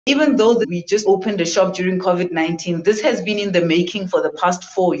Even though we just opened a shop during COVID-19, this has been in the making for the past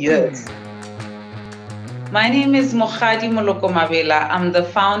 4 years. My name is Mokgadi. I'm the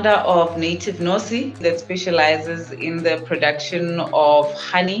founder of Native Nosi that specializes in the production of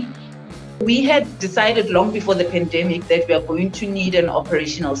honey. We had decided long before the pandemic that we are going to need an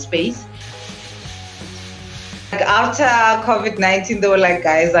operational space. After COVID-19, they were like,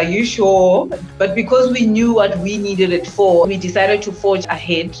 guys, are you sure? But because we knew what we needed it for, we decided to forge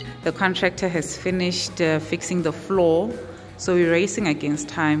ahead. The contractor has finished fixing the floor, so we're racing against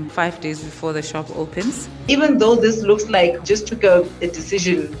time 5 days before the shop opens. Even though this looks like just took a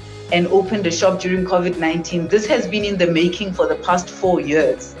decision and opened a shop during COVID-19, this has been in the making for the past 4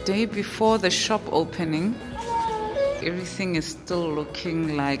 years. The day before the shop opening, everything is still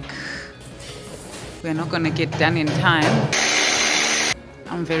looking like we're not going to get done in time.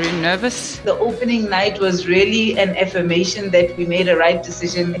 I'm very nervous. The opening night was really an affirmation that we made a right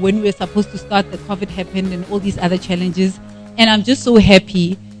decision. When we were supposed to start, the COVID happened and all these other challenges. And I'm just so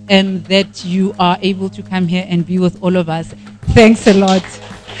happy that you are able to come here and be with all of us. Thanks a lot.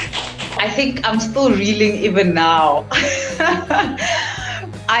 I think I'm still reeling even now.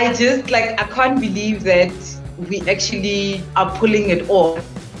 I can't believe that we actually are pulling it off.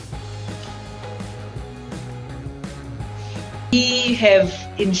 We have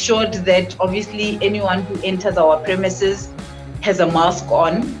ensured that obviously anyone who enters our premises has a mask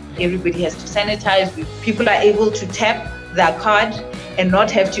on. Everybody has to sanitize. People are able to tap their card and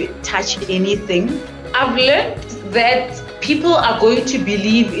not have to touch anything. I've learned that people are going to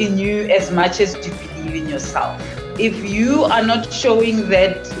believe in you as much as you believe in yourself. If you are not showing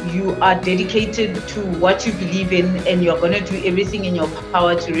that you are dedicated to what you believe in and you're going to do everything in your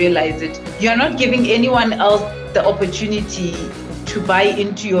power to realize it, you're not giving anyone else the opportunity to buy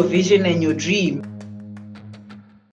into your vision and your dream.